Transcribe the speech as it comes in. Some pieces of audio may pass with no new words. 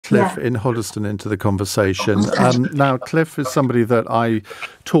Cliff in Hoddesdon into the conversation. Now, Cliff is somebody that I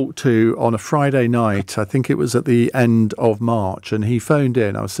talked to on a Friday night. I think it was at the end of March, and he phoned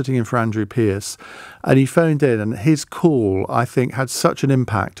in. I was sitting in for Andrew Pearce, and he phoned in, and his call, I think, had such an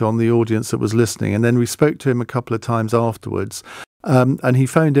impact on the audience that was listening. And then we spoke to him a couple of times afterwards. And he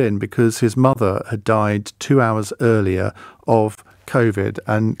phoned in because his mother had died 2 hours earlier of COVID.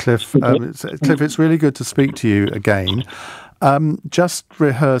 And Cliff, it's really good to speak to you again. Just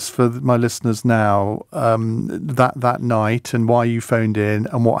rehearse for my listeners now that night and why you phoned in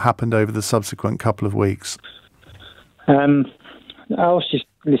and what happened over the subsequent couple of weeks. I was just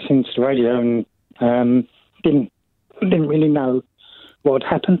listening to the radio and didn't really know what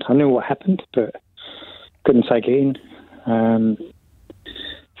had happened. I knew what happened, but couldn't take it in.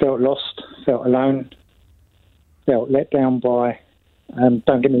 Felt lost, felt alone, felt let down by,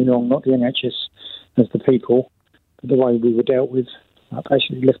 don't get me wrong, not the NHS as the people, but the way we were dealt with. I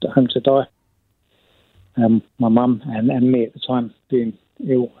basically left at home to die. My mum and me at the time, being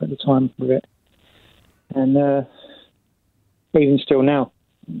ill at the time with it. And even still now,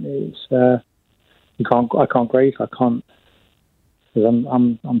 it's I can't grieve. I can't, because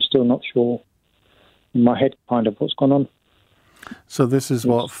I'm still not sure in my head kind of what's gone on. So this is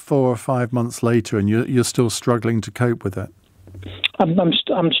what, 4 or 5 months later, and you're still struggling to cope with it. I'm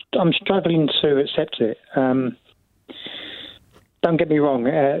struggling to accept it. Don't get me wrong.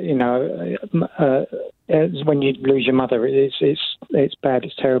 When you lose your mother, it's bad.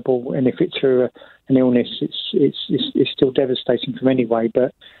 It's terrible. And if it's through an illness, it's still devastating from anyway.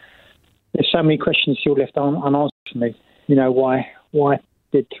 But there's so many questions still left unanswered for me. You know, why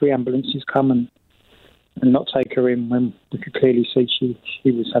did 3 ambulances come and not take her in when we could clearly see she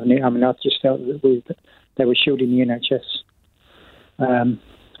was having it? I mean, I just felt that they were shielding the NHS.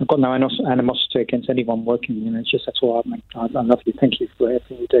 I've got no animosity against anyone working in the NHS. That's all. I love you. Thank you for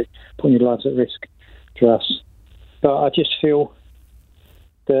everything you do, putting your lives at risk for us. But I just feel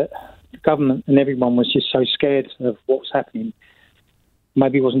that the government and everyone was just so scared of what was happening.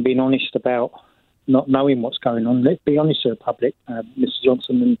 Maybe wasn't being honest about not knowing what's going on. Let's be honest to the public, Mr.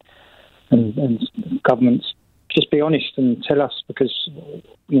 Johnson and governments. Just be honest and tell us, because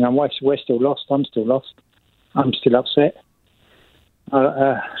we're still lost. I'm still lost. I'm still upset.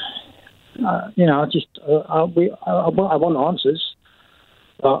 I want answers,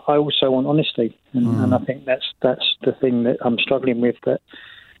 but I also want honesty, and I think that's the thing that I'm struggling with. That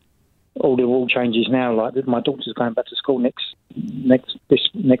all the rule changes now, like my daughter's going back to school next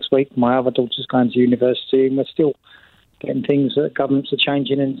week. My other daughter's going to university, and we're still getting things that governments are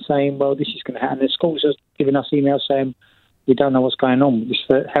changing and saying, well, this is going to happen. The schools are giving us emails saying we don't know what's going on.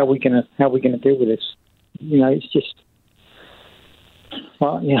 How are we going to deal with this? It's just.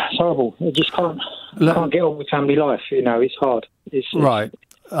 Well, it's horrible. I just can't get on with family life. It's hard. Right.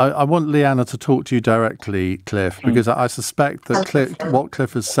 I want Leanna to talk to you directly, Cliff, because I suspect that what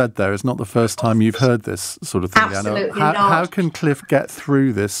Cliff has said there is not the first time you've heard this sort of thing. Absolutely Leanna. not. How can Cliff get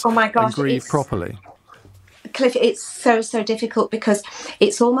through this and grieve properly? Cliff, it's so difficult, because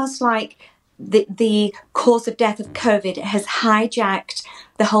it's almost like the cause of death of COVID has hijacked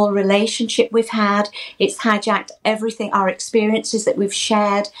the whole relationship we've had. It's hijacked everything, our experiences that we've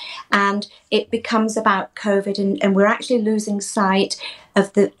shared, and it becomes about COVID, and we're actually losing sight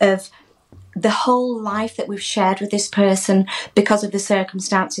of the whole life that we've shared with this person because of the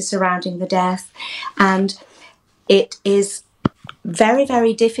circumstances surrounding the death. And it is very,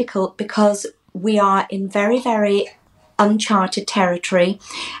 very difficult, because we are in very, very uncharted territory,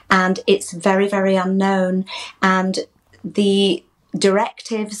 and it's very, very unknown, and the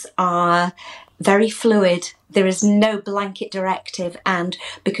directives are very fluid. There is no blanket directive, and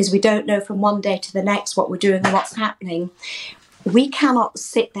because we don't know from one day to the next what we're doing and what's happening, we cannot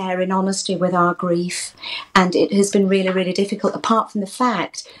sit there in honesty with our grief, and it has been really, really difficult, apart from the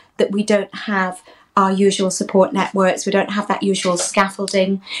fact that we don't have our usual support networks. We don't have that usual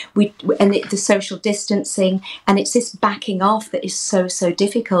scaffolding, the social distancing, and it's this backing off that is so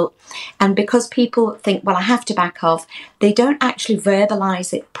difficult. And because people think, well, I have to back off, they don't actually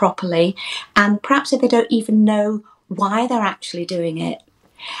verbalise it properly, and perhaps they don't even know why they're actually doing it.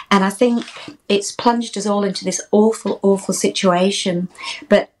 And I think it's plunged us all into this awful situation.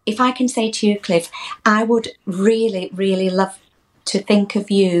 But if I can say to you, Cliff, I would really, really love to think of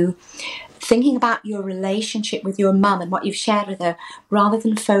you thinking about your relationship with your mum and what you've shared with her, rather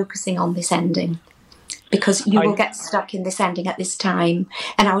than focusing on this ending, because you will get stuck in this ending at this time.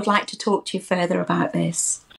 And I would like to talk to you further about this.